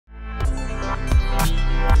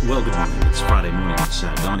Well, good morning. It's Friday morning. It's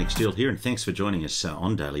Dominic Steele here, and thanks for joining us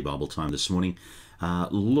on Daily Bible Time this morning.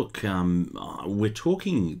 We're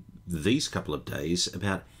talking these couple of days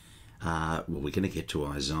about, we're going to get to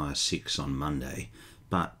Isaiah 6 on Monday,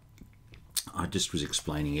 but I just was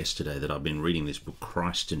explaining yesterday that I've been reading this book,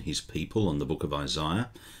 Christ and His People, on the book of Isaiah,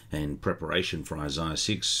 and preparation for Isaiah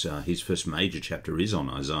 6. His first major chapter is on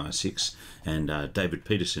Isaiah 6, and David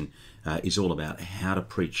Peterson is all about how to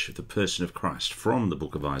preach the person of Christ from the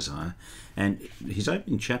book of Isaiah. And his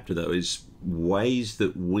opening chapter, though, is ways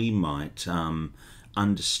that we might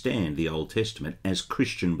understand the Old Testament as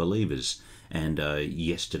Christian believers. And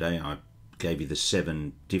yesterday I gave you the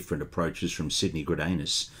 7 different approaches from Sidney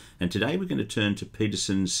Greidanus. And today we're going to turn to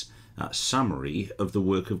Peterson's summary of the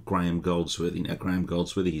work of Graeme Goldsworthy. Now, Graeme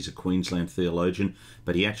Goldsworthy, he's a Queensland theologian,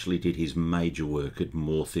 but he actually did his major work at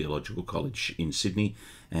Moore Theological College in Sydney,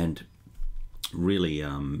 and really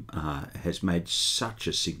has made such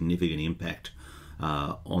a significant impact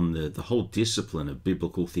on the whole discipline of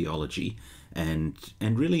biblical theology, and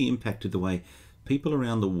really impacted the way people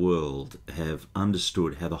around the world have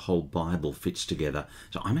understood how the whole Bible fits together.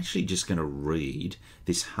 So I'm actually just going to read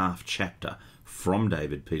this half chapter from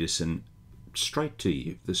David Peterson straight to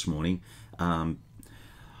you this morning. I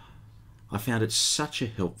found it such a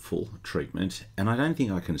helpful treatment, and I don't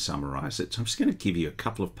think I can summarise it, so I'm just going to give you a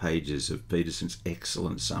couple of pages of Peterson's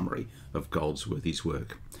excellent summary of Goldsworthy's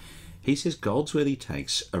work. He says Goldsworthy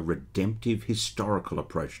takes a redemptive historical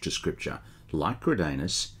approach to Scripture, like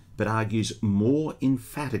Greidanus, but argues more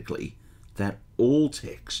emphatically that all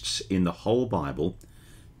texts in the whole Bible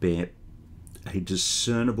bear a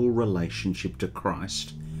discernible relationship to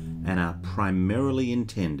Christ and are primarily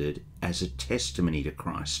intended as a testimony to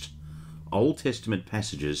Christ. Old Testament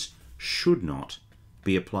passages should not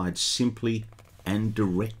be applied simply and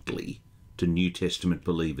directly to New Testament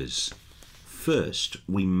believers. First,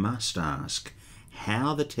 we must ask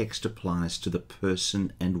how the text applies to the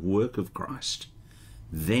person and work of Christ.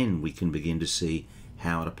 Then we can begin to see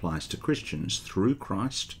how it applies to Christians through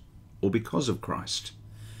Christ or because of Christ.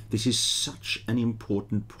 This is such an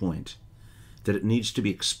important point that it needs to be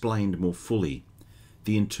explained more fully.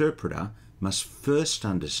 The interpreter must first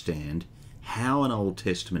understand how an Old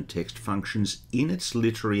Testament text functions in its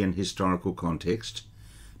literary and historical context,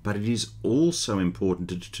 but it is also important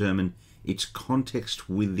to determine its context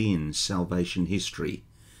within salvation history.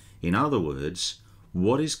 In other words,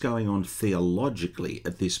 what is going on theologically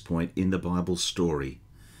at this point in the Bible story?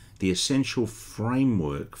 The essential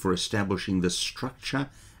framework for establishing the structure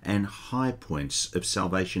and high points of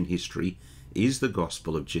salvation history is the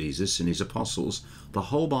gospel of Jesus and his apostles. The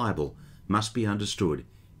whole Bible must be understood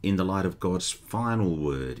in the light of God's final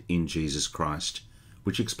word in Jesus Christ,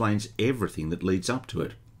 which explains everything that leads up to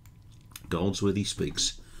it. Goldsworthy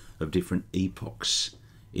speaks of different epochs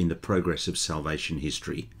in the progress of salvation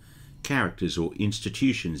history. Characters or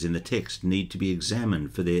institutions in the text need to be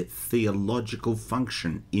examined for their theological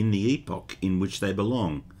function in the epoch in which they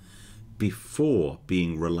belong, before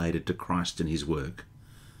being related to Christ and his work.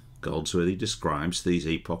 Goldsworthy describes these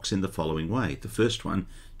epochs in the following way. The first one,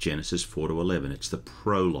 Genesis 4 to 11. It's the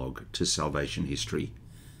prologue to salvation history.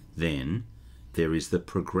 Then there is the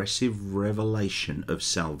progressive revelation of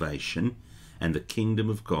salvation and the kingdom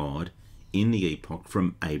of God in the epoch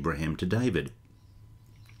from Abraham to David.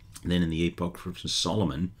 Then in the epoch from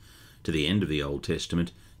Solomon to the end of the Old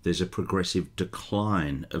Testament, there's a progressive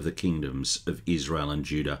decline of the kingdoms of Israel and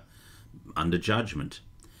Judah under judgment.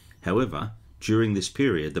 However, during this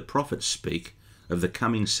period, the prophets speak of the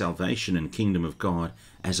coming salvation and kingdom of God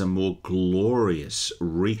as a more glorious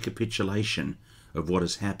recapitulation of what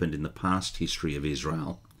has happened in the past history of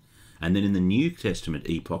Israel. And then in the New Testament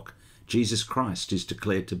epoch, Jesus Christ is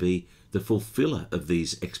declared to be the fulfiller of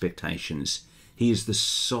these expectations. He is the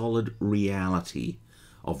solid reality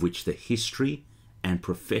of which the history and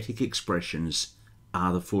prophetic expressions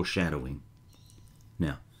are the foreshadowing.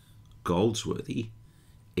 Now, Goldsworthy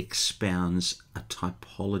expounds a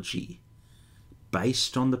typology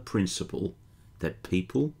based on the principle that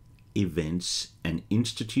people, events, and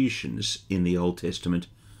institutions in the Old Testament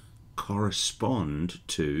correspond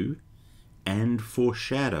to and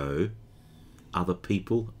foreshadow other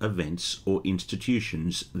people, events, or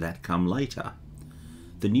institutions that come later.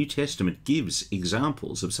 The New Testament gives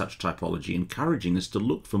examples of such typology, encouraging us to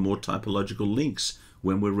look for more typological links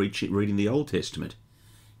when we're reading the Old Testament.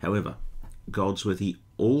 However, Goldsworthy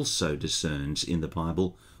also discerns in the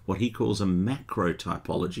Bible what he calls a macro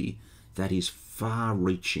typology that is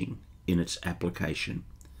far-reaching in its application.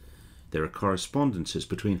 There are correspondences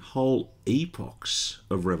between whole epochs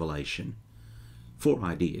of revelation.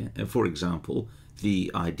 For example,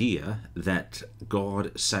 the idea that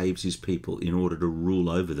God saves his people in order to rule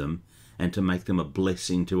over them and to make them a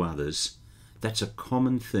blessing to others. That's a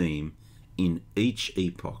common theme in each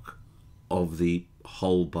epoch of the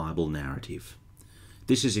whole Bible narrative.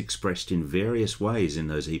 This is expressed in various ways in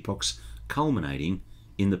those epochs, culminating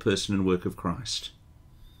in the person and work of Christ.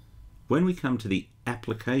 When we come to the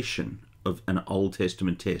application of an Old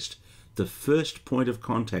Testament text, the first point of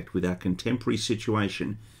contact with our contemporary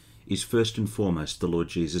situation is first and foremost the Lord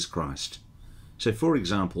Jesus Christ. So, for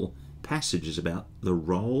example, passages about the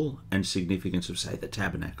role and significance of, say, the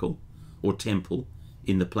tabernacle or temple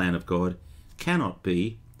in the plan of God cannot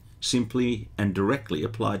be simply and directly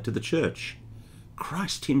applied to the church.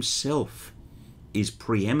 Christ himself is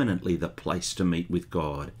preeminently the place to meet with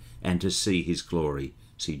God and to see his glory.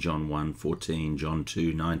 See John 1:14, John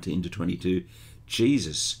 2:19-22.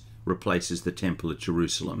 Jesus replaces the temple at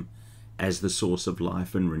Jerusalem as the source of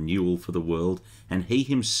life and renewal for the world, and he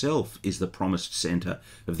himself is the promised centre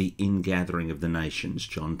of the ingathering of the nations.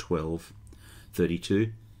 John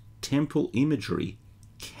 12:32. Temple imagery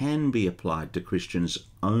can be applied to Christians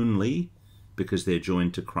only because they're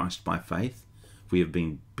joined to Christ by faith. We have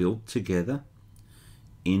been built together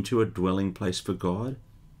into a dwelling place for God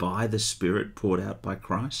by the Spirit poured out by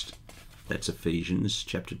Christ. That's Ephesians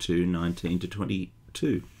chapter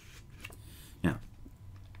 2:19-22. Now,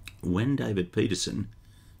 when David Peterson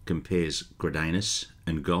compares Gradenus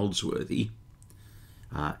and Goldsworthy,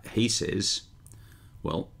 he says,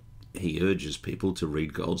 well, he urges people to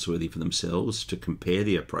read Goldsworthy for themselves, to compare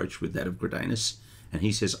the approach with that of Gradenus, and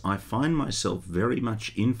he says, I find myself very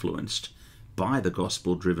much influenced by the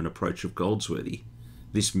gospel-driven approach of Goldsworthy.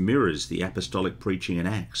 This mirrors the apostolic preaching in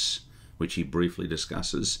Acts, which he briefly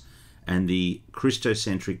discusses, and the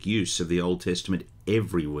Christocentric use of the Old Testament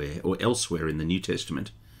everywhere or elsewhere in the New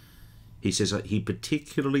Testament. He says he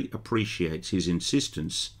particularly appreciates his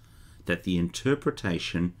insistence that the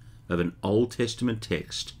interpretation of an Old Testament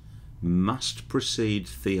text must proceed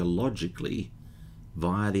theologically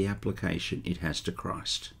via the application it has to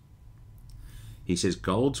Christ. He says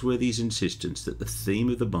Goldsworthy's insistence that the theme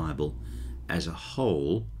of the Bible as a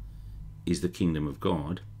whole is the kingdom of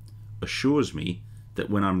God assures me that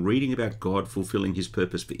when I'm reading about God fulfilling his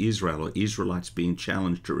purpose for Israel or Israelites being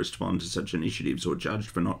challenged to respond to such initiatives or judged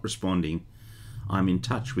for not responding, I'm in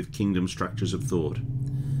touch with kingdom structures of thought.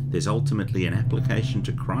 There's ultimately an application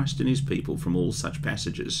to Christ and his people from all such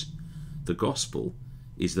passages. The gospel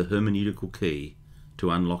is the hermeneutical key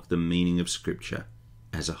to unlock the meaning of Scripture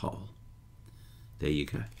as a whole. There you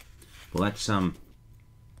go. Well, that's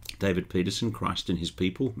David Peterson, Christ and his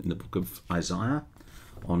people, in the book of Isaiah,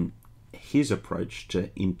 on his approach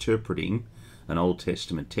to interpreting an Old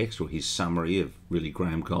Testament text, or his summary of really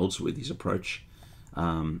Graeme Goldsworthy's approach.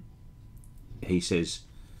 He says,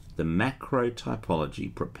 the macro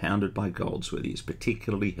typology propounded by Goldsworthy is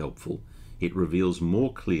particularly helpful. It reveals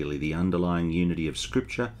more clearly the underlying unity of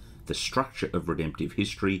Scripture, the structure of redemptive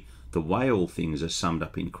history, the way all things are summed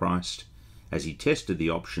up in Christ. As he tested the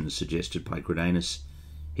options suggested by Gradenus,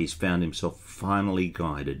 he's found himself finally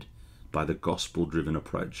guided by the gospel-driven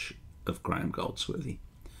approach of Graeme Goldsworthy.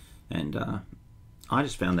 And I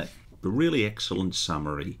just found that a really excellent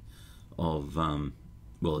summary of,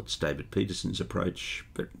 well, it's David Peterson's approach,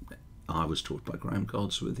 but I was taught by Graeme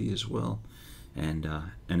Goldsworthy as well. And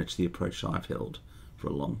it's the approach I've held for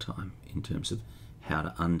a long time in terms of how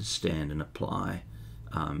to understand and apply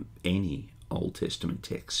any Old Testament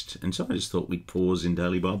text. And so I just thought we'd pause in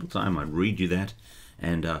Daily Bible Time. I'd read you that,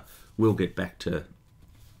 and we'll get back to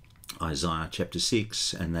Isaiah chapter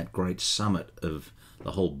 6 and that great summit of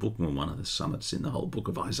the whole book, well, one of the summits in the whole book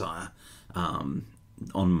of Isaiah, on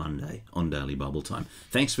Monday on Daily Bible Time.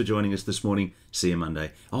 Thanks for joining us this morning. See you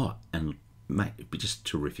Monday. Oh, and mate, it'd be just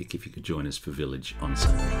terrific if you could join us for Village on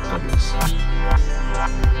Sunday. God bless.